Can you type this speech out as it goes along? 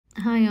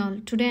Hi all,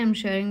 today I'm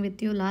sharing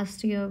with you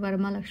last year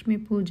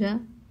Varamahalakshmi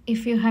Pooja.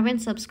 If you haven't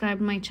subscribed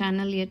my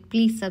channel yet,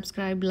 please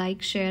subscribe,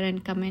 like, share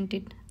and comment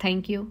it.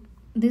 Thank you.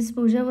 This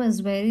Puja was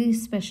very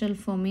special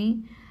for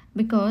me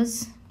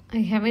because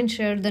I haven't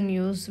shared the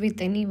news with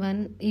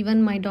anyone.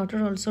 Even my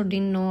daughter also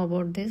didn't know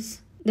about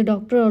this. The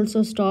doctor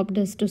also stopped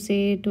us to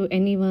say to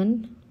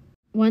anyone.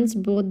 Once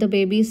both the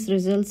babies'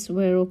 results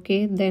were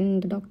okay, then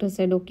the doctor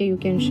said, okay, you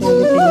can share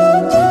with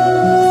anyone.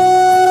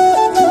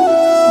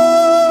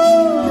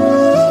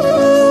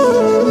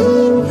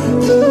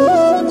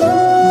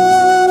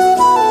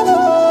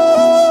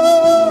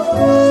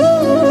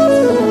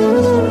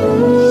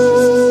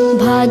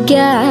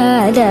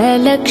 Bhagyada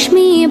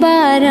Lakshmi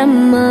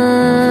Baramma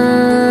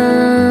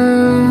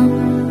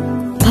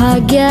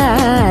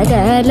Bhagyada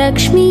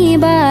Lakshmi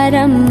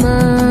Baramma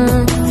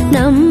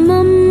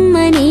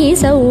ನಮ್ಮಮ್ಮನಿ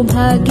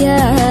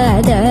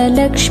ಸೌಭಾಗ್ಯದ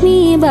Lakshmi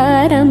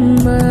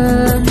Baramma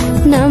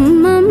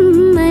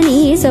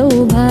ನಮ್ಮಮ್ಮನಿ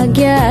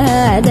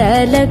ಸೌಭಾಗ್ಯದ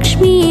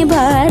Lakshmi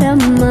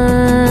Baramma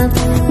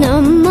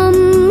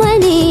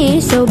ನಮ್ಮಮ್ಮನಿ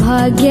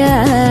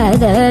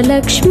ಸೌಭಾಗ್ಯದ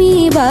Lakshmi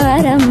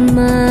Baramma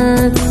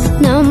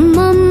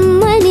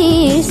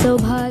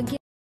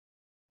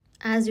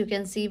As you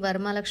can see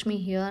Varamahalakshmi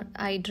here,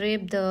 I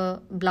draped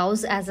the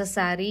blouse as a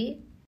saree.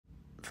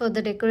 For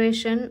the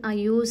decoration, I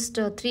used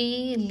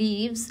 3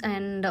 leaves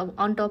and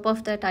on top of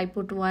that I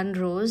put 1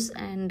 rose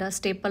and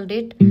stapled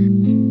it.